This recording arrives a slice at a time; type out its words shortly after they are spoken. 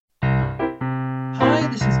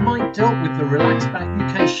This is Mike Dilt with the Relax Back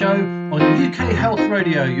UK show on UK Health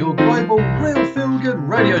Radio, your global real feel-good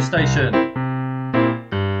radio station.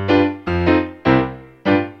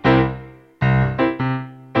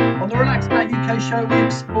 On the Relax Back UK show, we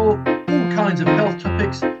explore all kinds of health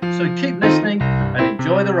topics, so keep listening and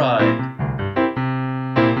enjoy the ride.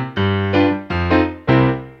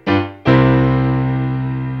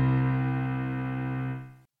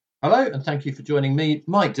 Hello, and thank you for joining me,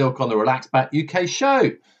 Mike Dilk, on the Relax Back UK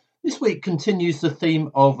show. This week continues the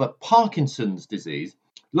theme of Parkinson's disease.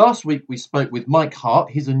 Last week we spoke with Mike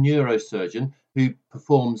Hart. He's a neurosurgeon who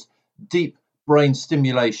performs deep brain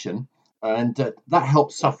stimulation, and that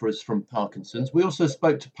helps sufferers from Parkinson's. We also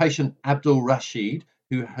spoke to patient Abdul Rashid,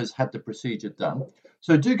 who has had the procedure done.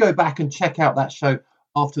 So do go back and check out that show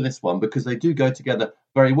after this one, because they do go together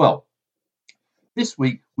very well. This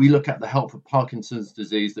week, we look at the help for Parkinson's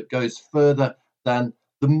disease that goes further than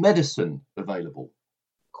the medicine available.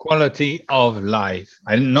 Quality of life,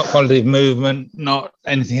 and not quality of movement, not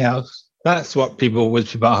anything else. That's what people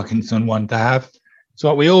with Parkinson want to have. It's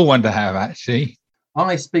what we all want to have, actually.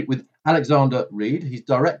 I speak with Alexander Reid. He's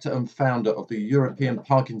director and founder of the European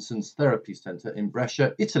Parkinson Therapy Centre in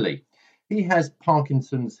Brescia, Italy. He has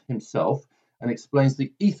Parkinson's himself and explains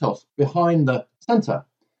the ethos behind the centre.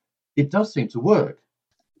 It does seem to work.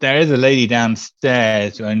 There is a lady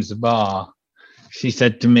downstairs who owns the bar. She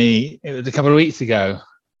said to me, it was a couple of weeks ago,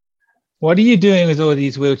 "What are you doing with all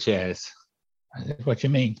these wheelchairs?" I said, "What do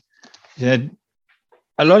you mean?" She said,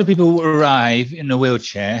 "A lot of people will arrive in a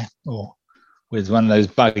wheelchair or with one of those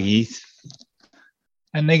buggies,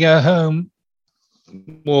 and they go home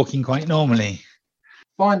walking quite normally."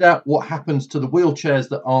 Find out what happens to the wheelchairs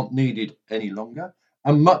that aren't needed any longer,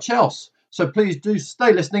 and much else. So please do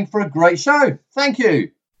stay listening for a great show. Thank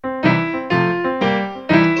you. This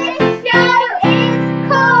show is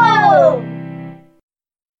cool.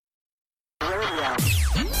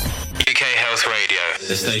 UK Health Radio,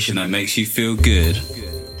 the station that makes you feel good.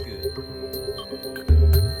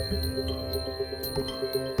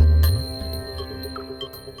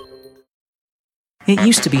 It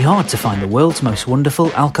used to be hard to find the world's most wonderful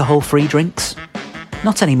alcohol-free drinks.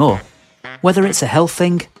 Not anymore. Whether it's a health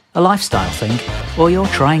thing, a lifestyle thing, or you're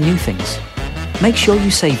trying new things, make sure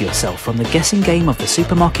you save yourself from the guessing game of the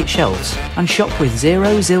supermarket shelves and shop with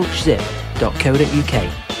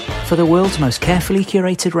zerozilchzip.co.uk for the world's most carefully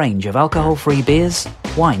curated range of alcohol-free beers,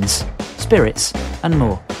 wines, spirits, and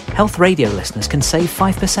more. Health Radio listeners can save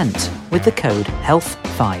 5% with the code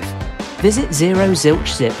HEALTH5. Visit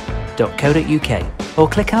zerozilchzip.co.uk or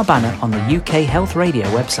click our banner on the UK Health Radio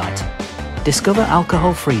website. Discover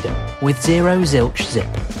alcohol freedom with Zero Zilch Zip,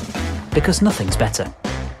 because nothing's better.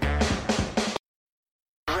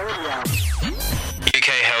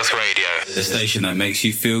 UK Health Radio, the station that makes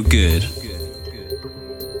you feel good.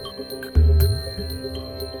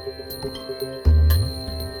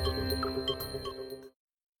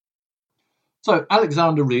 So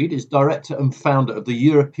Alexander Reid is director and founder of the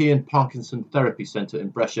European Parkinson Therapy Centre in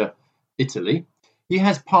Brescia, Italy. He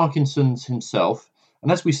has Parkinson's himself,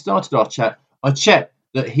 and as we started our chat, I checked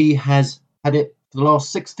that he has had it for the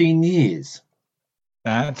last 16 years.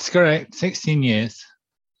 That's correct, 16 years.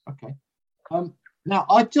 Okay. Now,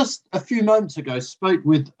 I just a few moments ago spoke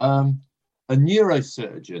with a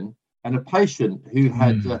neurosurgeon and a patient who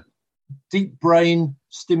had deep brain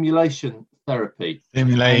stimulation therapy.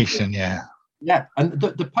 Stimulation, yeah. Yeah, and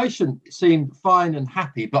the patient seemed fine and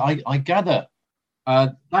happy, but I gather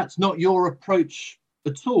that's not your approach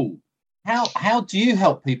at all. How do you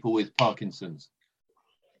help people with Parkinson's?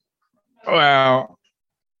 Well,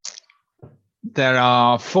 there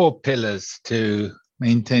are 4 pillars to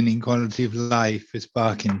maintaining quality of life with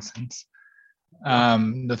Parkinson's.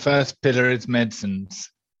 The first pillar is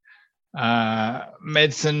medicines.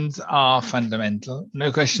 Medicines are fundamental,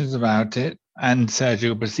 no questions about it, and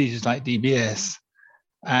surgical procedures like DBS,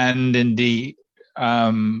 and indeed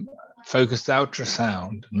focused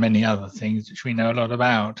ultrasound and many other things which we know a lot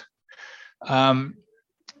about.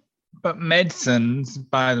 But medicines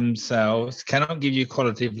by themselves cannot give you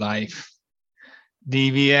quality of life.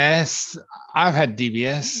 DBS, I've had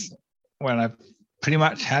DBS. Well, I've pretty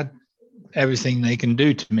much had everything they can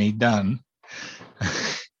do to me done.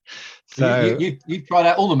 So you've tried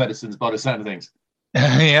out all the medicines by the sound of things.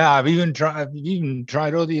 Yeah, I've even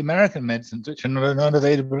tried all the American medicines, which are not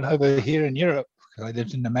available over here in Europe, because I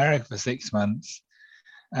lived in America for 6 months,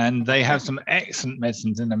 and they have some excellent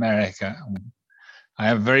medicines in America. I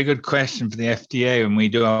have a very good question for the FDA when we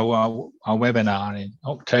do our webinar in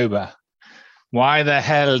October. Why the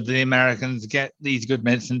hell do the Americans get these good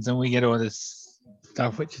medicines and we get all this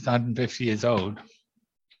stuff which is 150 years old?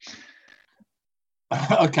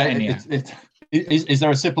 Okay. Is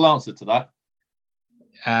there a simple answer to that?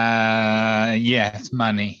 Yes,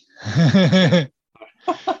 money.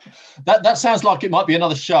 That sounds like it might be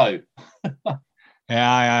another show.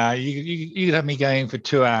 Yeah. You could have me going for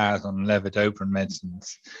 2 hours on levodopa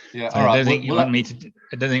medicines. Yeah. So All right. I don't think you want me to.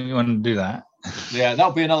 I don't think we want to do that. Yeah,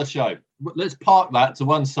 that'll be another show. Let's park that to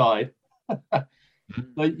one side.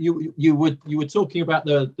 So you were talking about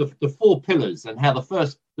the 4 pillars and how the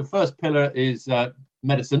first pillar is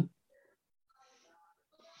medicine.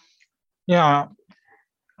 Yeah,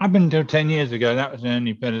 up until 10 years ago, that was the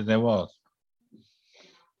only pillar there was.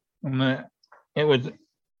 And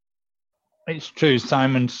it's true,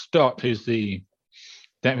 Simon Stott, who's the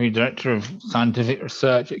Deputy Director of Scientific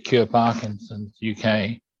Research at Cure Parkinson's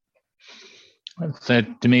UK,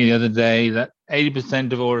 said to me the other day that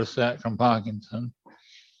 80% of all research on Parkinson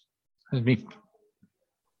has been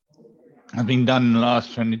done in the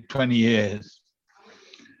last 20 years.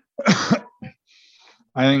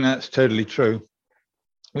 I think that's totally true.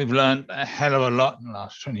 We've learned a hell of a lot in the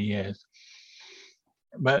last 20 years.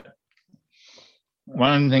 But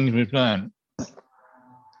one of the things we've learned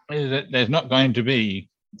is that there's not going to be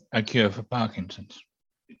a cure for Parkinson's.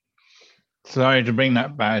 Sorry to bring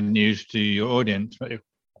that bad news to your audience, but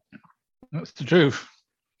that's the truth.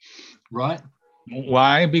 Right.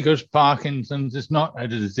 Why? Because Parkinson's is not a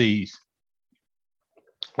disease.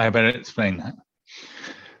 I better explain that.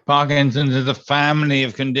 Parkinson's is a family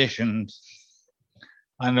of conditions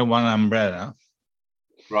under one umbrella.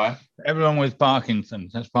 Right. Everyone with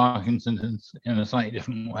Parkinson's has Parkinson's in a slightly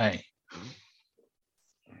different way.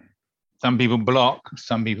 Some people block,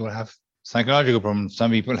 some people have psychological problems,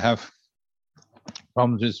 some people have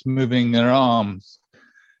problems with moving their arms,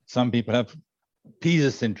 some people have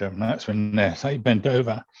Pisa syndrome, that's when they're slightly bent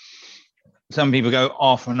over. Some people go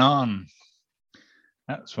off and on.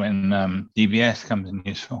 That's when DBS comes in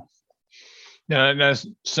useful. There's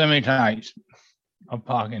so many types of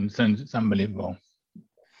Parkinson's, it's unbelievable.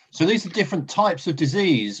 So these are different types of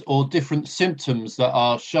disease or different symptoms that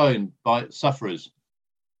are shown by sufferers?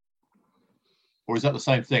 Or is that the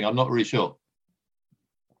same thing? I'm not really sure.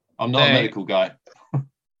 I'm not a medical guy.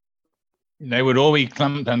 They would all be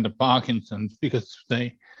clumped under Parkinson's because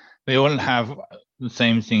they all have the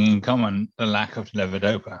same thing in common, the lack of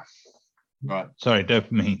levodopa. Right. Sorry,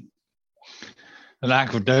 dopamine. The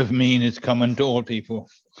lack of dopamine is common to all people,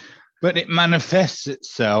 but it manifests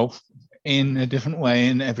itself in a different way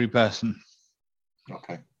in every person.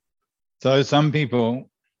 Okay. So some people,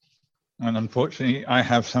 and unfortunately I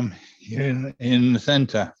have some here in the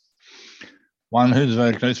centre, one who's a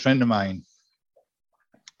very close friend of mine,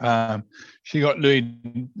 she got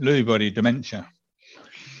Lewy body dementia.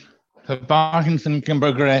 So Parkinson can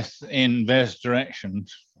progress in various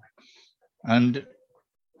directions and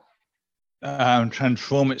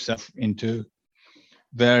transform itself into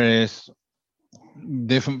various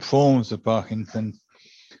different forms of Parkinson's.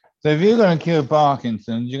 So if you're going to cure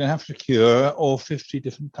Parkinson's, you're going to have to cure all 50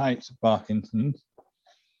 different types of Parkinson's.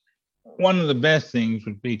 One of the best things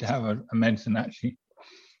would be to have a medicine actually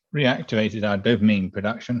reactivated our dopamine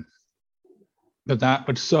production, but that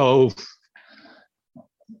would solve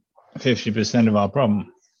 50% of our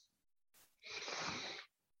problem.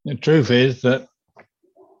 The truth is that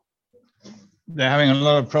they're having a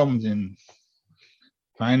lot of problems in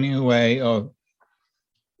finding a way of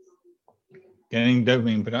getting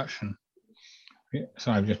dopamine production.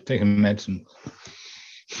 So I've just taken medicine.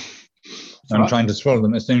 I'm trying to swallow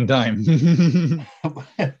them at the same time.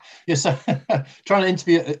 Yes, so trying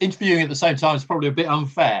to interviewing at the same time is probably a bit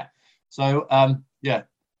unfair. So yeah,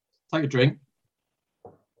 take a drink.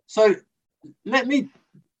 So let me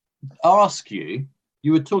ask you,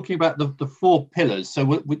 you were talking about the 4 pillars. So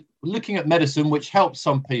we're looking at medicine, which helps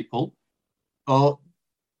some people or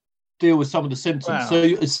deal with some of the symptoms. Wow. So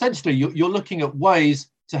essentially you're looking at ways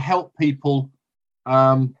to help people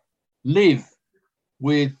live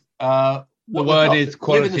with the word is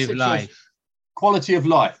quality of life. Quality of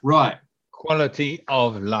life, right. Quality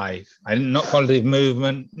of life. And not quality of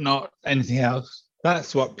movement, not anything else.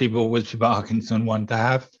 That's what people with Parkinson want to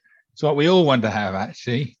have. It's what we all want to have,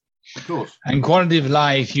 actually. Of course. And quality of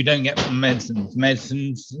life you don't get from medicines.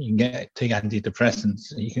 Medicines, you can take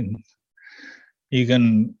antidepressants. You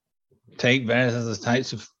can take various other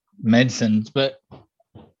types of medicines, but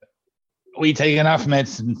we take enough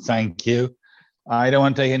medicines, thank you. I don't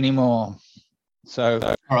want to take any more. So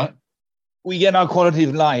all right. We get our quality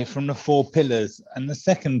of life from the 4 pillars, and the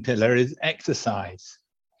second pillar is exercise.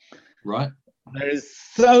 Right. There is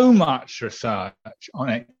so much research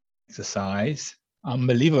on exercise,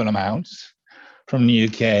 unbelievable amounts, from the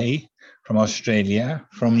UK, from Australia,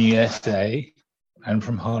 from the USA, and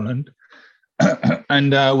from Holland.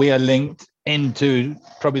 And we are linked into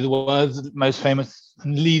probably the world's most famous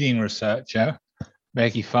and leading researcher,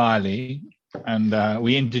 Becky Farley. And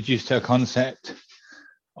we introduced her concept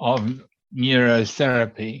of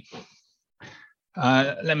neurotherapy.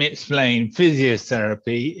 Let me explain.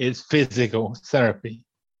 Physiotherapy is physical therapy.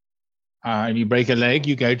 If you break a leg,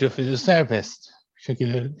 you go to a physiotherapist. She'll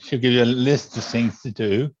give you a list of things to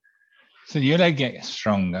do so your leg gets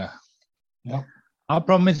stronger. Yep. Our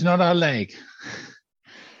problem is not our leg.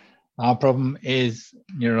 Our problem is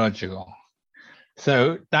neurological.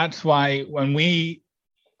 So that's why when we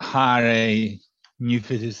hire a new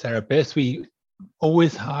physiotherapist, we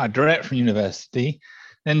always hire direct from university,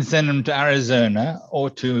 then send them to Arizona or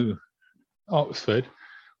to Oxford,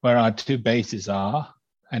 where our two bases are,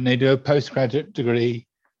 and they do a postgraduate degree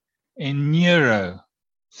in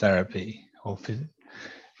neurotherapy or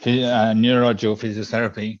neurological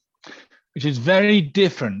physiotherapy, which is very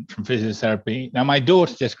different from physiotherapy. Now, my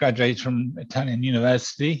daughter just graduated from Italian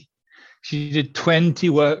University. She did 20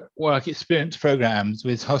 work experience programs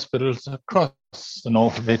with hospitals across the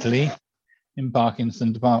north of Italy in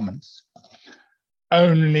Parkinson departments.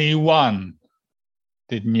 Only one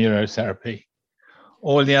did neurotherapy.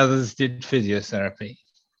 All the others did physiotherapy.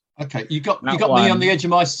 Okay, you got me on the edge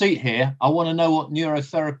of my seat here. I want to know what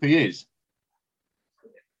neurotherapy is.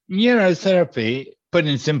 Neurotherapy, put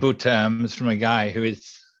in simple terms from a guy who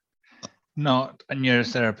is not a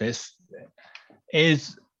neurotherapist,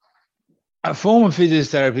 is a form of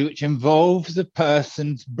physiotherapy which involves the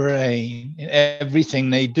person's brain in everything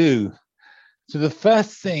they do. So the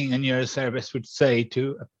first thing a neurotherapist would say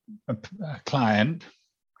to a client,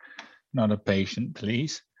 not a patient,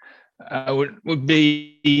 please, would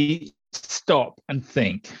be stop and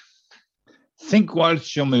think. Think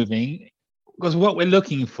whilst you're moving, because what we're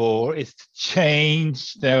looking for is to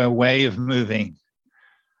change their way of moving.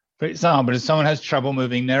 For example, if someone has trouble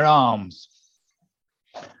moving their arms,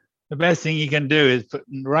 the best thing you can do is put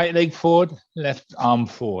right leg forward, left arm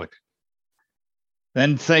forward.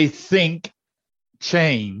 Then say think,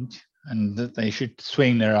 change, and that they should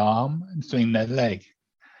swing their arm and swing their leg.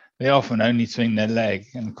 They often only swing their leg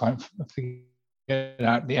and quite forget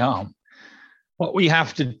out the arm. What we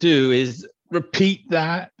have to do is repeat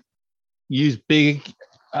that, use big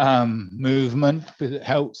movement because it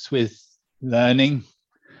helps with learning.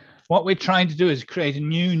 What we're trying to do is create a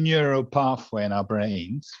new neural pathway in our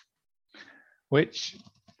brains, which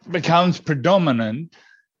becomes predominant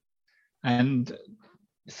and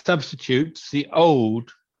substitutes the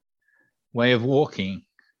old way of walking.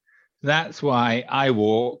 That's why I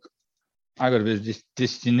walk. I got a bit of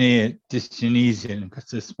dyskinesia at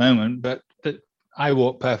this moment, but I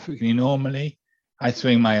walk perfectly normally. I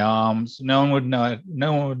swing my arms. No one would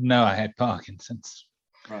know I had Parkinson's.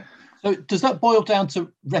 Right. So does that boil down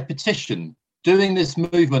to repetition, doing this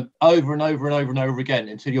movement over and over and over and over again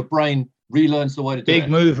until your brain relearns the way to do it? Big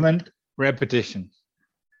movement, repetition.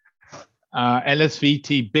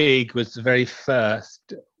 LSVT big was the very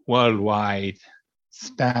first worldwide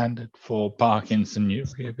standard for Parkinson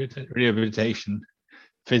rehabilitation,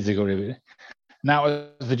 physical rehabilitation. And that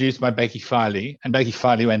was produced by Becky Farley. And Becky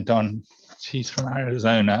Farley went on, she's from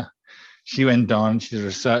Arizona. She went on, she's a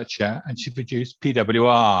researcher, and she produced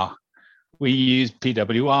PWR. We use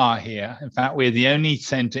PWR here. In fact, we're the only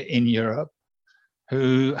center in Europe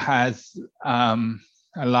who has a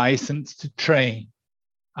license to train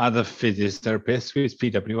other physiotherapists with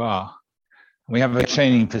PWR. We have a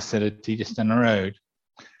training facility just down the road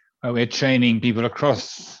where we're training people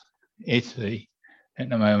across Italy at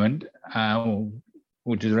the moment.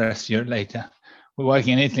 We'll do the rest of Europe later. We're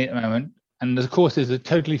working in Italy at the moment, and the courses are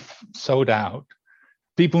totally sold out.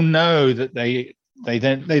 People know that they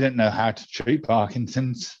don't know how to treat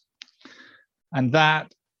Parkinson's, and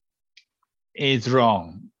that is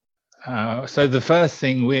wrong. So the first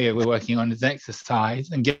thing we're working on is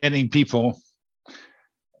exercise and getting people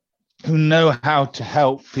who know how to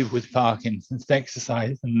help people with Parkinson's to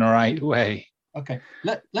exercise in the right way. Okay,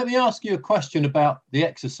 let me ask you a question about the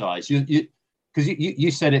exercise. Because you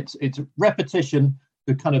said it's repetition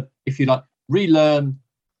to kind of, if you like, relearn,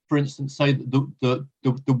 for instance, say the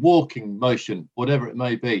walking motion, whatever it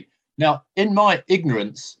may be. Now, in my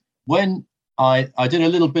ignorance, when I did a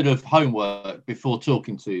little bit of homework before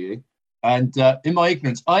talking to you, and in my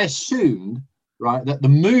ignorance, I assumed, right, that the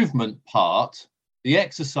movement part, the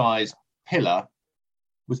exercise pillar,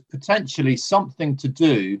 was potentially something to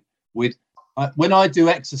do with when I do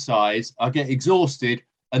exercise, I get exhausted,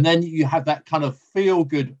 and then you have that kind of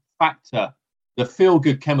feel-good factor, the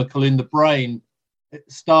feel-good chemical in the brain, it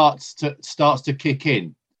starts to kick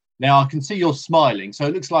in. Now I can see you're smiling, so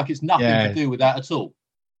it looks like it's nothing to do with that at all.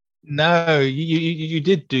 No, you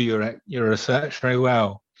did do your research very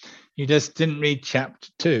well. You just didn't read chapter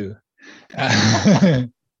 2.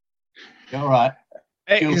 All right.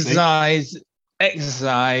 Exercise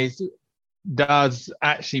does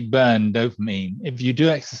actually burn dopamine. If you do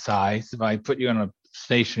exercise, if I put you on a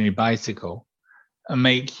stationary bicycle and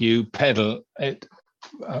make you pedal it,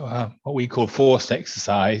 what we call forced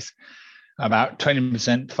exercise, about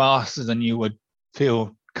 20% faster than you would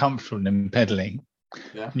feel comfortable in pedaling.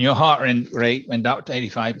 Yeah. And your heart rate went up to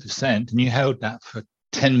 85%, and you held that for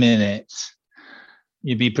 10 minutes.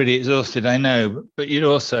 You'd be pretty exhausted, I know, but you'd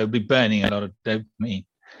also be burning a lot of dopamine.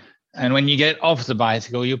 And when you get off the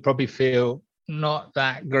bicycle, you'll probably feel not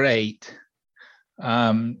that great.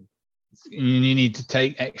 You need to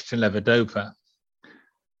take extra levodopa.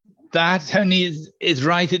 That only is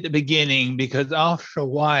right at the beginning, because after a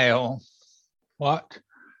while, what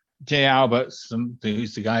Jay Alberts,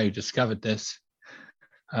 who's the guy who discovered this,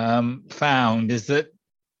 found is that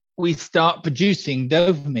we start producing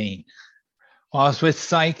dopamine whilst we're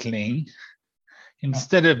cycling.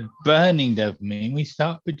 Instead of burning dopamine, we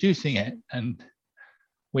start producing it. And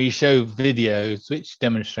we show videos which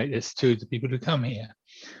demonstrate this to the people who come here.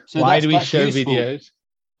 So why do we show useful. Videos?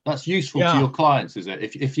 That's useful to your clients, is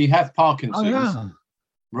it? If you have Parkinson's,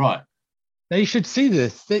 right? They should see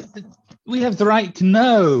this. We have the right to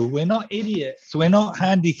know. We're not idiots. We're not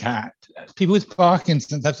handicapped. People with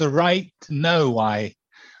Parkinson's have the right to know why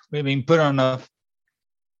we're being put on I'm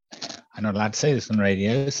not allowed to say this on the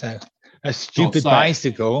radio, so a stupid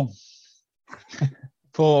bicycle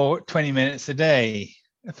for 20 minutes a day.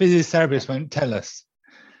 A physiotherapist won't tell us.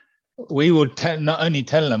 We will not only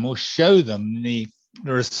tell them, we'll show them the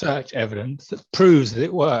research evidence that proves that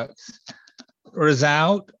it works.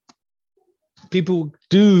 Result, people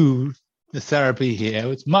do the therapy here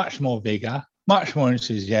with much more vigor, much more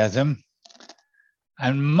enthusiasm,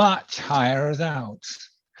 and much higher results.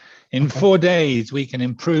 In 4 days, we can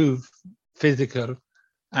improve physical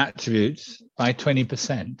attributes by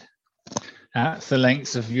 20%. That's the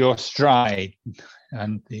length of your stride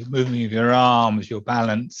and the movement of your arms, your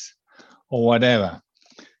balance, or whatever.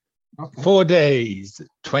 4 days,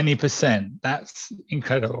 20%. That's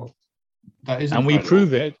incredible. That is incredible. And we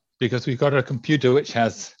prove it because we've got a computer which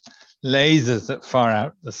has lasers that far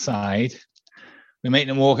out the side. We make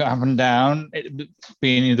them walk up and down at the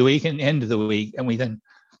beginning of the week and the end of the week, and we then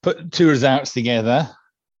put 2 results together,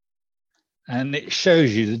 and it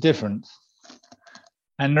shows you the difference.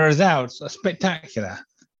 And the results are spectacular.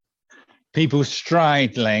 People's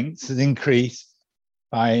stride length has increased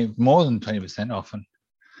by more than 20% often.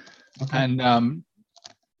 And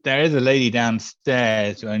there is a lady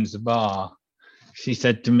downstairs who owns the bar. She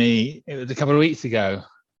said to me, it was a couple of weeks ago,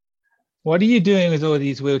 "What are you doing with all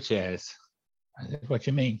these wheelchairs?" I said, "What do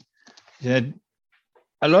you mean?" She said,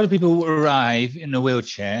 "A lot of people will arrive in a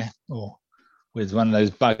wheelchair or with one of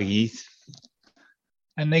those buggies,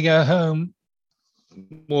 and they go home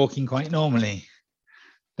walking quite normally.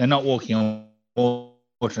 They're not walking on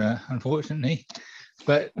water, unfortunately,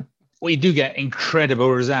 but we do get incredible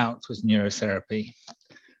results with neurotherapy.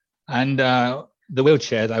 And the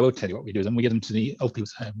wheelchairs, I will tell you what we do with them. We give them to the old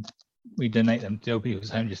people's home. We donate them to the old people's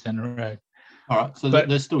home just down the road." All right, so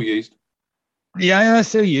they're still used. Yeah, they're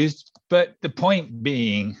still used. But the point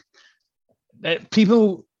being that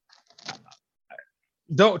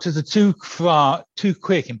doctors are too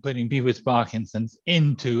quick in putting people with Parkinson's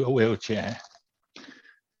into a wheelchair.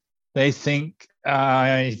 They think,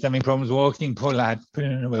 he's having problems walking, poor lad, put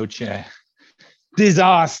him in a wheelchair.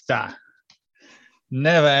 Disaster.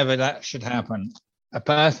 Never, ever that should happen. A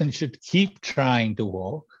person should keep trying to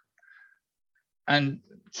walk and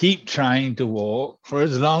keep trying to walk for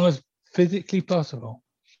as long as physically possible.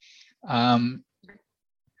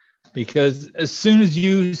 Because as soon as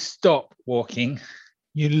you stop walking,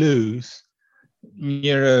 you lose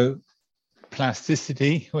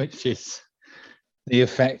neuroplasticity, which is the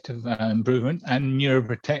effect of improvement, and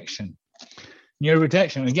neuroprotection.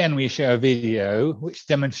 Neuroprotection, again, we show a video which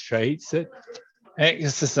demonstrates that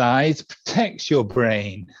exercise protects your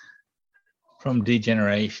brain from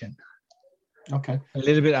degeneration. Okay. A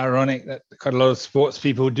little bit ironic that quite a lot of sports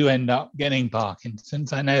people do end up getting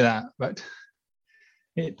Parkinson's. I know that, but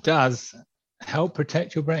it does help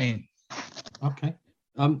protect your brain. Okay.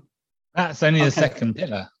 That's only the second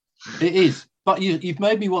pillar. It is. But you've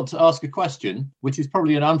made me want to ask a question, which is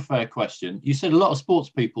probably an unfair question. You said a lot of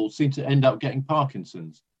sports people seem to end up getting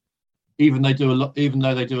Parkinson's, even though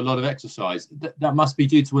they do a lot of exercise. That must be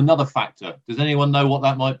due to another factor. Does anyone know what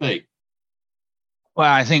that might be?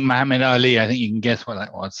 Well, I think Muhammad Ali, I think you can guess what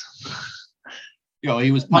that was. Yeah,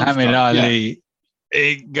 he was punched Muhammad up. Ali,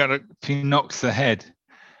 he knocks the head.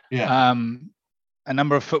 Yeah. A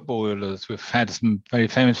number of footballers, we've had some very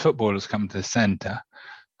famous footballers come to the centre,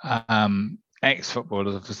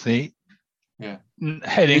 ex-footballers, obviously. Yeah.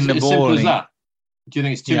 Heading Is the it as ball. simple as that? Do you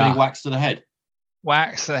think it's too many whacks to the head?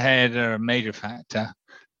 Whacks to the head are a major factor.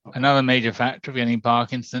 Another major factor of getting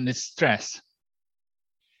Parkinson is stress.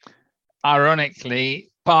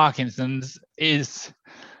 Ironically, Parkinson's is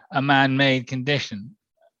a man-made condition.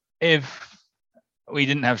 If we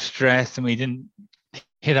didn't have stress and we didn't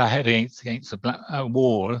hit our head against a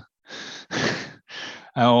wall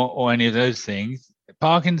or any of those things,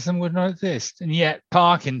 Parkinson would not exist. And yet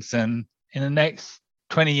Parkinson in the next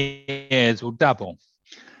 20 years will double.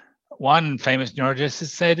 One famous neurologist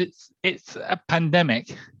has said it's a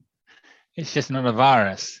pandemic. It's just not a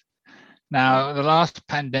virus. Now, the last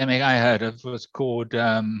pandemic I heard of was called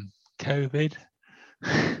COVID.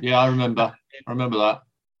 Yeah, I remember that.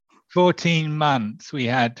 14 months, we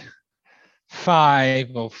had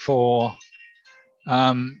 5 or 4.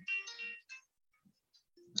 How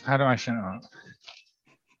do I show it?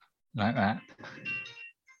 Like that.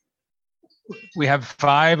 We have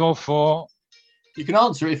 5 or 4. You can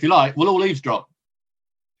answer it if you like. We'll all eavesdrop.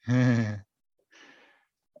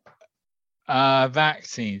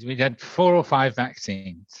 Vaccines. We had 4 or 5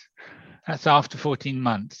 vaccines. That's after 14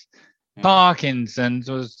 months. Yeah.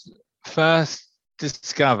 Parkinson's was first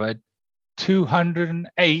discovered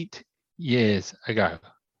 208 years ago.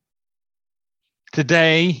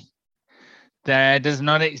 Today, there does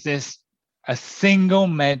not exist a single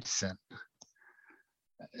medicine.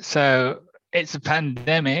 So it's a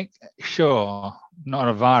pandemic, sure, not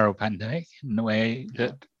a viral pandemic in the way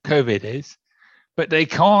that COVID is, but they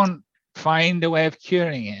can't find a way of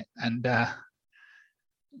curing it. And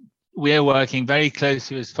we're working very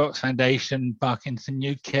closely with Fox Foundation, Parkinson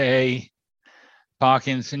UK,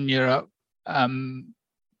 Parkinson Europe,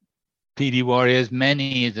 PD Warriors,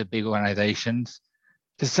 many of the big organizations,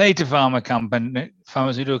 to say to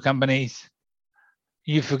pharmaceutical companies,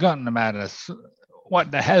 you've forgotten about us.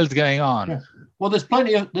 What the hell's going on? Yeah. Well, there's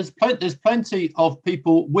plenty of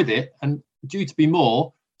people with it, and due to be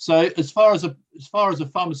more. So as far as a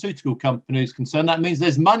pharmaceutical company is concerned, that means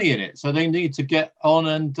there's money in it. So they need to get on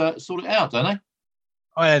and sort it out, don't they?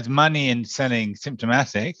 Oh, there's money in selling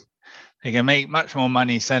symptomatic. They can make much more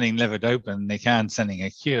money selling levodopa than they can selling a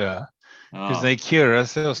cure. Because they cure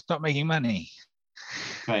us, they'll stop making money.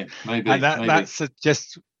 Okay, maybe. And maybe. That's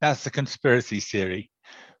a conspiracy theory.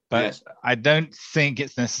 But yes. I don't think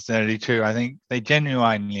it's necessarily true. I think they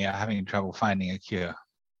genuinely are having trouble finding a cure.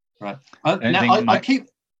 Right.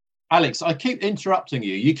 Alex, I keep interrupting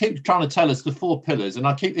you. You keep trying to tell us the 4 pillars, and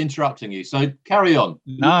I keep interrupting you. So carry on.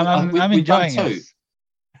 No, I'm enjoying it.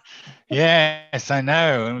 Yes, I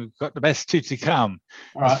know. And we've got the best 2 to come.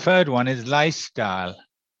 All right. The third one is lifestyle.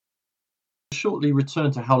 Shortly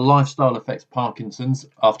return to how lifestyle affects Parkinson's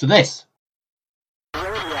after this.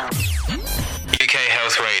 UK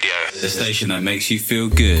Health Radio, the station that makes you feel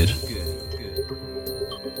good.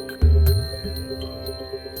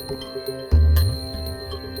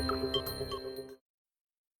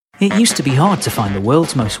 It used to be hard to find the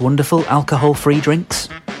world's most wonderful alcohol-free drinks.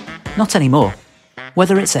 Not anymore.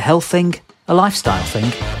 Whether it's a health thing, a lifestyle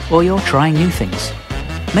thing, or you're trying new things,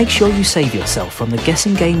 make sure you save yourself from the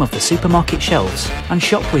guessing game of the supermarket shelves and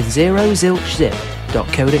shop with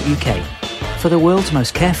zerozilchzip.co.uk for the world's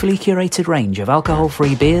most carefully curated range of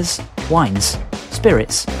alcohol-free beers, wines,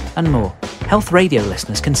 spirits, and more. Health Radio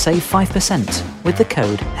listeners can save 5% with the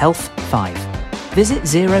code HEALTH5. Visit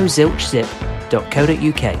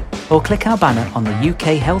zerozilchzip.co.uk or click our banner on the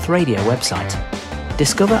UK Health Radio website.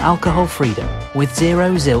 Discover alcohol freedom with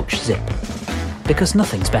Zero Zilch Zip, because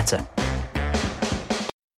nothing's better.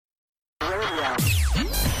 UK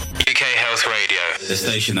Health Radio, the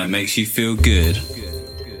station that makes you feel good.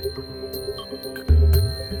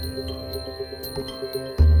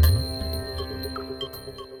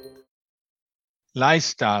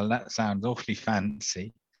 Lifestyle, that sounds awfully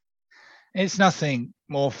fancy. It's nothing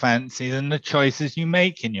more fancy than the choices you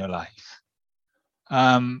make in your life.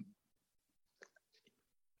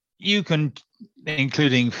 You can,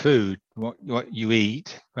 including food, what you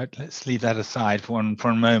eat, but let's leave that aside for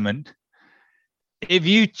a moment. If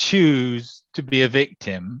you choose to be a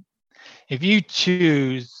victim, if you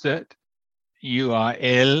choose that you are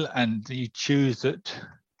ill and you choose that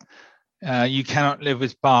you cannot live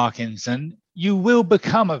with Parkinson, you will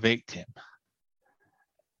become a victim.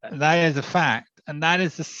 That is a fact, and that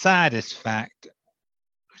is the saddest fact,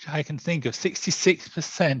 which I can think of.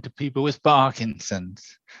 66% of people with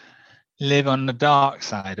Parkinson's live on the dark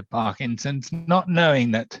side of Parkinson's, not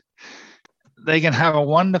knowing that they can have a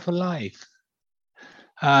wonderful life.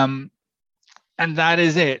 And that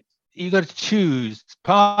is it. You've got to choose.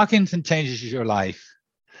 Parkinson changes your life.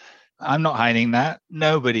 I'm not hiding that.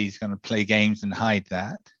 Nobody's going to play games and hide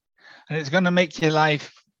that. And it's going to make your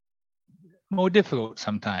life more difficult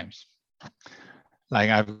sometimes. Like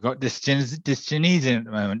I've got dyskinesia at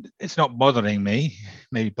the moment. It's not bothering me,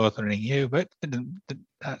 maybe bothering you, but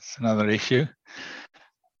that's another issue.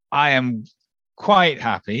 I am quite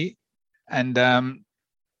happy, and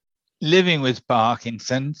living with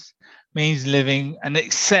Parkinson's means living and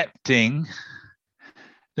accepting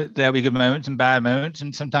that there'll be good moments and bad moments,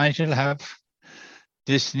 and sometimes you'll have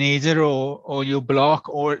dyskinesia or you'll block,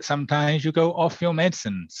 or sometimes you go off your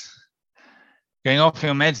medicines. Going off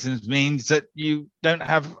your medicines means that you don't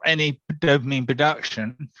have any dopamine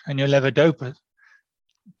production and your levodopa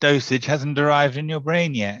dosage hasn't arrived in your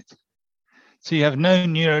brain yet. So you have no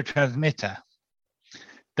neurotransmitter.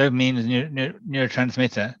 Dopamine is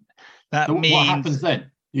neurotransmitter. That So means... what happens then?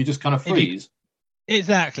 You just kind of freeze?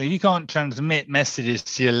 Exactly. You can't transmit messages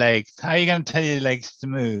to your legs. How are you going to tell your legs to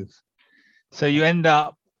move? So you end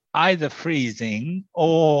up either freezing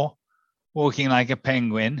or walking like a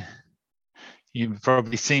penguin. You've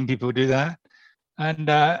probably seen people do that. And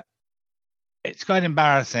it's quite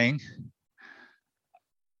embarrassing.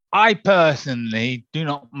 I personally do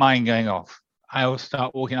not mind going off. I will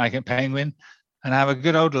start walking like a penguin and have a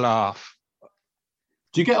good old laugh.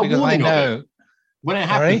 Do you get a warning of it? When it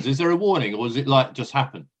happens, Sorry? is there a warning, or is it like just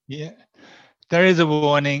happen? Yeah, there is a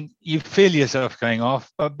warning. You feel yourself going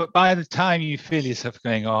off, but by the time you feel yourself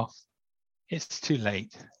going off, it's too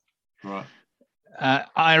late. Right.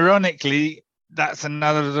 Ironically, that's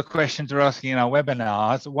another of the questions we're asking in our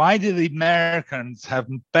webinars. Why do the Americans have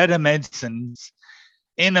better medicines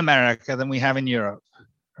in America than we have in Europe?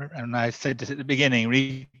 And I said this at the beginning,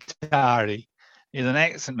 Ritari is an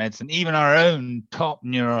excellent medicine. Even our own top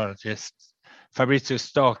neurologist, Fabrizio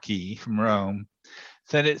Stocchi from Rome,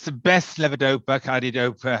 said it's the best levodopa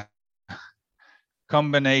carbidopa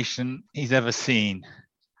combination he's ever seen.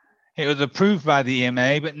 It was approved by the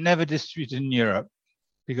EMA, but never distributed in Europe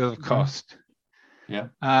because of cost. Yeah.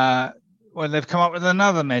 Well, they've come up with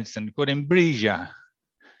another medicine called Imbrija.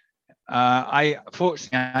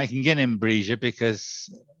 Fortunately, I can get Imbrija because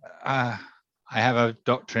I have a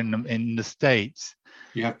doctor in the States.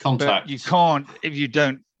 You have contacts. But you can't if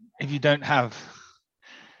you don't have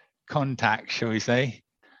contact, shall we say.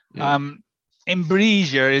 Yeah.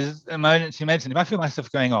 Imbrija is emergency medicine. If I feel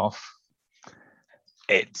myself going off,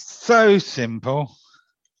 it's so simple.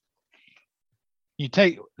 You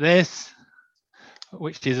take this,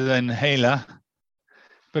 which is an inhaler,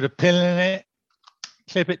 put a pill in it,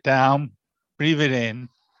 clip it down, breathe it in,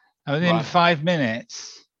 and within 5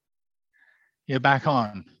 minutes, you're back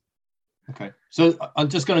on. Okay. So I'm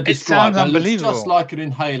just going to It describe. sounds That looks unbelievable. just like an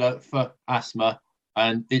inhaler for asthma,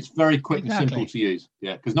 and it's very quick and simple to use.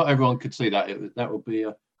 Yeah, because not everyone could see that. That would be.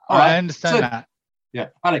 All right. I understand that. Yeah,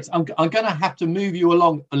 Alex, I'm going to have to move you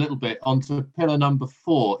along a little bit onto pillar number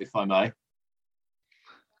 4, if I may.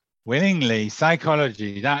 Willingly,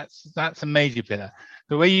 psychology. That's a major pillar.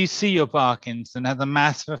 The way you see your Parkinson has a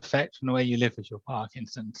massive effect on the way you live with your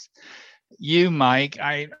Parkinson's. You, Mike,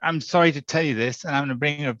 I'm sorry to tell you this, and I'm going to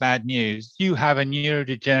bring you bad news. You have a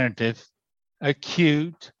neurodegenerative,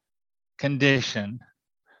 acute condition,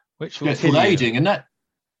 which will It's kill called you. aging, isn't it?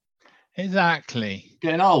 Exactly.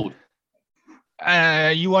 Getting old.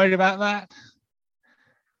 You worried about that?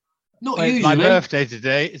 Not Well, usually. it's my birthday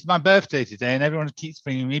today. It's my birthday today, and everyone keeps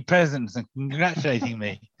bringing me presents and congratulating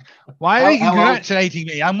me. Why are they congratulating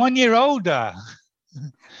me? I'm 1 year older.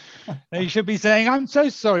 They should be saying, I'm so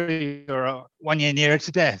sorry you're 1 year nearer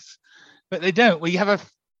to death. But they don't. We have a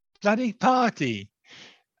bloody party.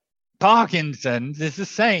 Parkinson's is the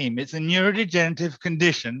same. It's a neurodegenerative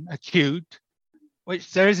condition, acute,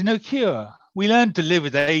 which there is no cure. We learn to live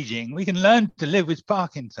with aging. We can learn to live with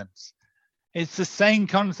Parkinson's. It's the same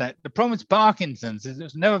concept. The problem with Parkinson's is it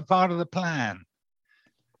was never part of the plan.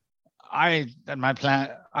 I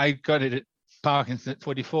got it at Parkinson's at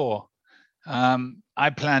 44. I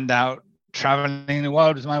planned out traveling the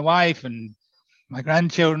world with my wife and my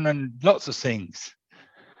grandchildren and lots of things.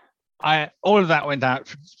 All of that went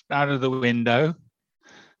out of the window.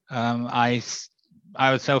 I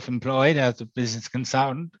was self-employed as a business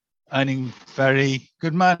consultant, earning very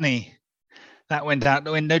good money. That went out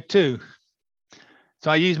the window too. So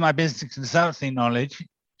I used my business consulting knowledge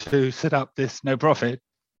to set up this no-profit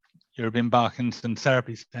European Parkinson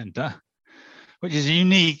Therapy Centre, which is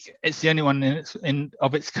unique. It's the only one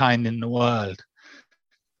of its kind in the world,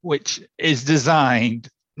 which is designed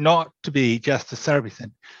not to be just a therapy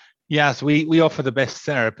centre. Yes, we offer the best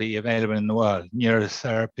therapy available in the world: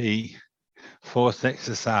 neurotherapy, forced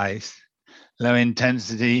exercise, low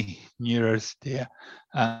intensity neurostea,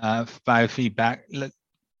 biofeedback. Look,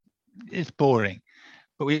 it's boring,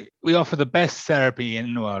 but we offer the best therapy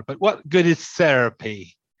in the world. But what good is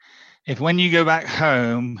therapy if when you go back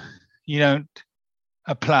home, you don't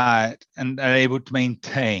apply it and are able to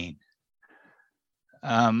maintain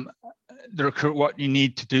what you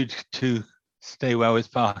need to do to stay well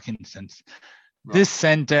with Parkinson's? Right. This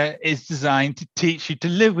centre is designed to teach you to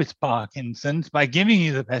live with Parkinson's by giving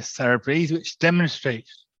you the best therapies, which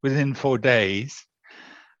demonstrates within 4 days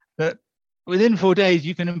that within 4 days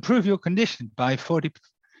you can improve your condition by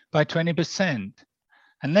 20%.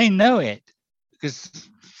 And they know it because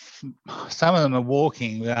some of them are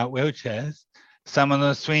walking without wheelchairs, some of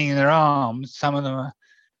them are swinging their arms, some of them are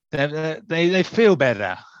they feel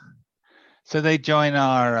better. So they join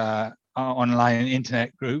our online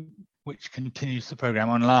internet group, which continues the program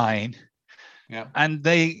online. Yeah. And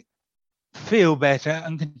they feel better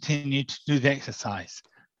and continue to do the exercise.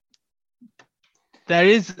 There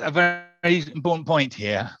is a very important point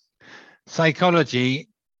here. Psychology,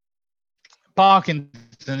 Parkinson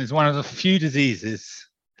is one of the few diseases,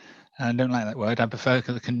 and I don't like that word, I prefer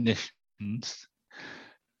the conditions,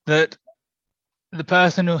 that the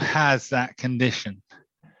person who has that condition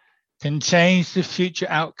can change the future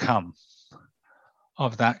outcome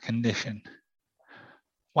of that condition.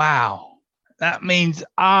 Wow, that means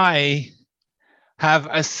I have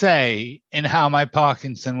a say in how my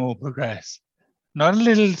Parkinson will progress. Not a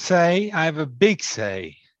little say, I have a big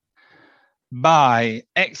say by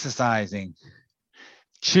exercising,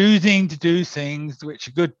 choosing to do things which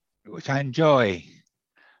are good, which I enjoy,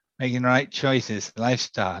 making the right choices,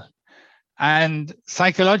 lifestyle, and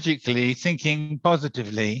psychologically thinking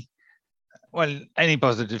positively. Well, any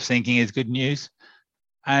positive thinking is good news.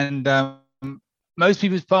 And most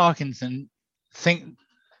people with Parkinson think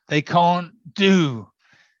they can't do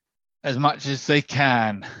as much as they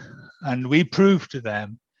can. And we prove to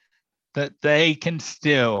them that they can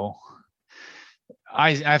still.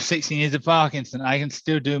 I have 16 years of Parkinson. I can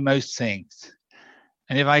still do most things.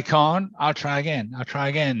 And if I can't, I'll try again. I'll try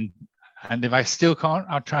again. And if I still can't,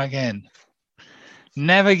 I'll try again.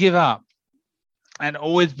 Never give up and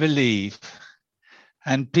always believe.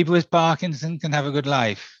 And people with Parkinson can have a good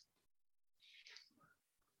life.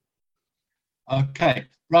 Okay,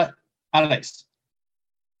 right, Alex.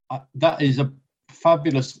 That is a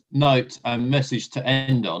fabulous note and message to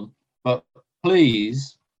end on. But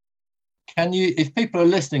please, can you, if people are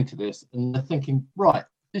listening to this and they're thinking, right,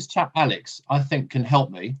 this chap Alex, I think can help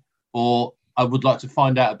me, or I would like to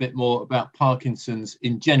find out a bit more about Parkinson's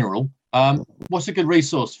in general, what's a good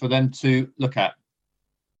resource for them to look at?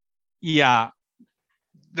 Yeah,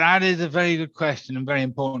 that is a very good question and very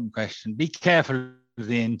important question. Be careful of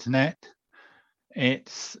the internet.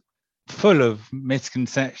 It's full of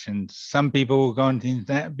misconceptions. Some people will go on the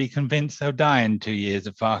internet and be convinced they'll die in 2 years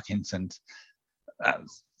of Parkinson's.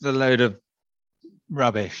 That's a load of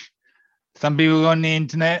rubbish. Some people go on the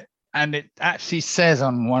internet and it actually says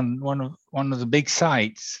on one of the big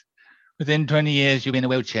sites, within 20 years you'll be in a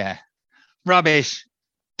wheelchair. Rubbish,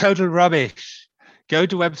 total rubbish. Go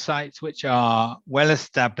to websites which are well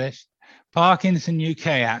established. Parkinson UK,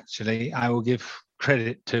 actually, I will give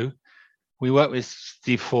credit to. We worked with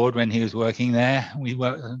Steve Ford when he was working there. We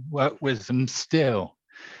work with them still.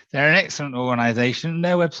 They're an excellent organization.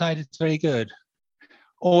 Their website is very good.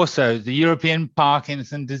 Also, the European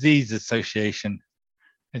Parkinson Disease Association.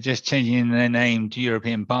 They're just changing their name to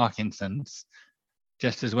European Parkinsons,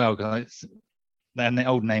 just as well, because their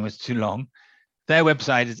old name was too long. Their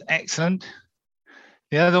website is excellent.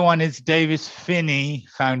 The other one is Davis Phinney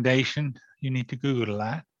Foundation. You need to Google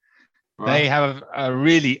that. Right. They have a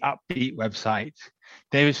really upbeat website.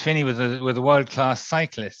 Davis Phinney was a world-class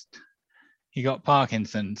cyclist. He got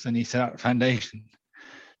Parkinson's and he set up a foundation.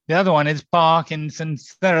 The other one is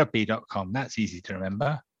parkinsonstherapy.com. That's easy to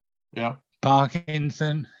remember. Yeah.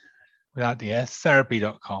 Parkinson, without the S,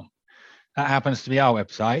 therapy.com. That happens to be our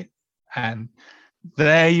website. And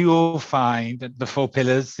there you will find the 4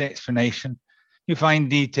 pillars, the explanation. You find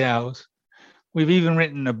details. We've even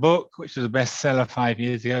written a book, which was a bestseller 5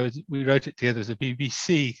 years ago. We wrote it together as a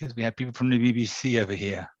BBC because we had people from the BBC over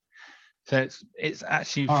here. So it's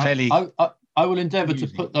actually fairly... I will endeavour to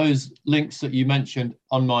put those links that you mentioned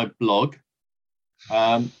on my blog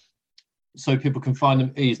so people can find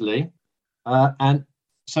them easily. And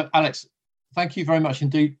so, Alex, thank you very much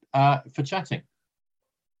indeed for chatting.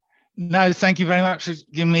 No, thank you very much for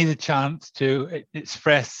giving me the chance to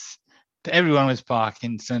express to everyone with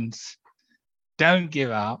Parkinson's, don't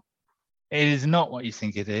give up, It is not what you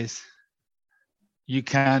think it is. You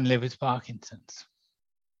can live with Parkinson's.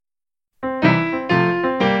 This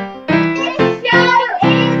show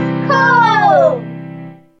is cool!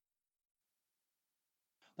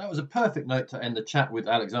 That was a perfect note to end the chat with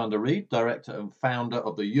Alexander Reid, Director and Founder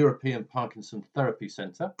of the European Parkinson Therapy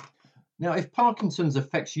Centre. Now, if Parkinson's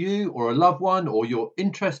affects you or a loved one, or you're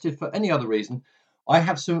interested for any other reason, I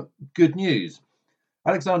have some good news.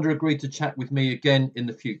 Alexander agreed to chat with me again in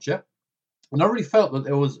the future, and I really felt that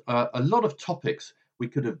there was a lot of topics we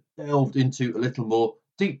could have delved into a little more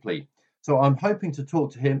deeply. So I'm hoping to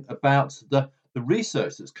talk to him about the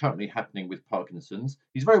research that's currently happening with Parkinson's.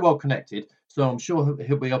 He's very well connected, so I'm sure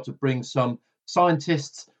he'll be able to bring some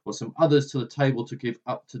scientists or some others to the table to give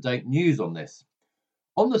up-to-date news on this.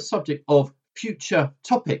 On the subject of future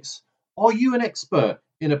topics, are you an expert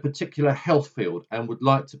in a particular health field and would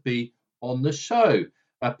like to be on the show?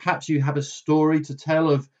 Perhaps you have a story to tell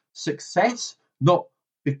of success, not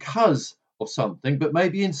because of something, but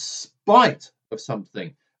maybe in spite of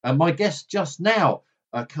something. And my guest just now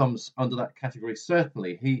comes under that category,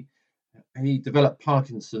 certainly. He developed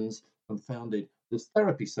Parkinson's and founded this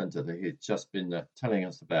therapy centre that he's just been telling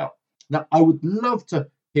us about. Now, I would love to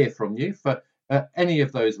hear from you for any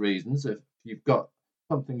of those reasons. If you've got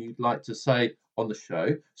something you'd like to say on the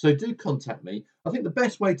show, so do contact me. I think the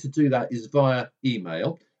best way to do that is via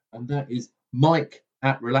email, and that is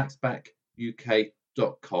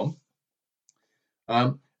mike@relaxbackuk.com.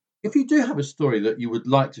 If you do have a story that you would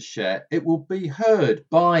like to share, it will be heard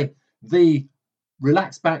by the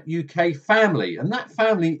Relaxback UK family, and that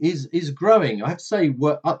family is growing. I have to say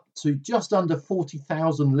we're up to just under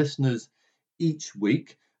 40,000 listeners each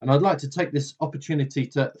week, and I'd like to take this opportunity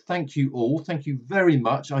to thank you all. Thank you very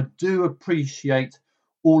much. I do appreciate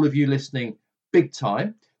all of you listening big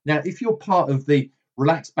time. Now, if you're part of the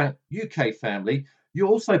Relaxback UK family, you're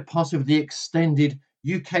also part of the extended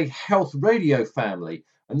UK Health Radio family,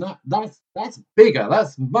 and that's bigger.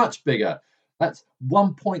 That's much bigger. That's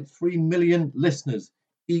 1.3 million listeners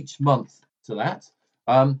each month to that.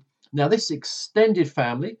 Now, this extended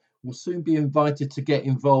family will soon be invited to get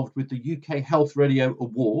involved with the UK Health Radio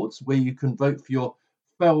Awards, where you can vote for your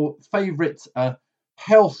favourite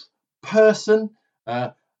health person,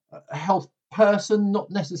 not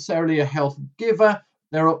necessarily a health giver.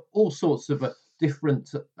 There are all sorts of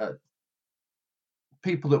different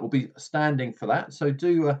people that will be standing for that. So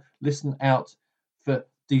do listen out for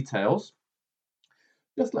details.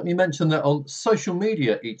 Just let me mention that on social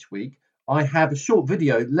media each week, I have a short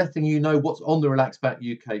video letting you know what's on the Relaxback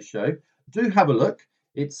UK show. Do have a look.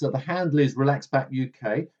 It's the handle is Relaxback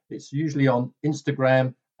UK. It's usually on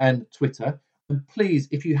Instagram and Twitter. And please,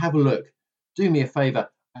 if you have a look, do me a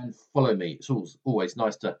favour and follow me. It's always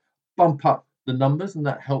nice to bump up the numbers, and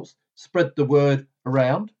that helps spread the word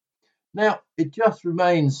around. Now, it just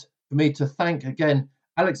remains for me to thank again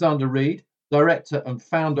Alexander Reid, Director and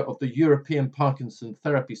Founder of the European Parkinson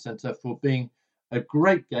Therapy Centre, for being a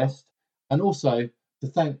great guest, and also to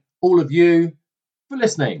thank all of you for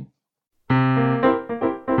listening.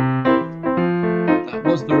 That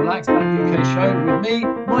was the Relaxback UK show with me,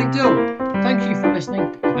 Mike Dill. Thank you for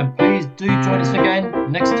listening, and please do join us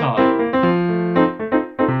again next time.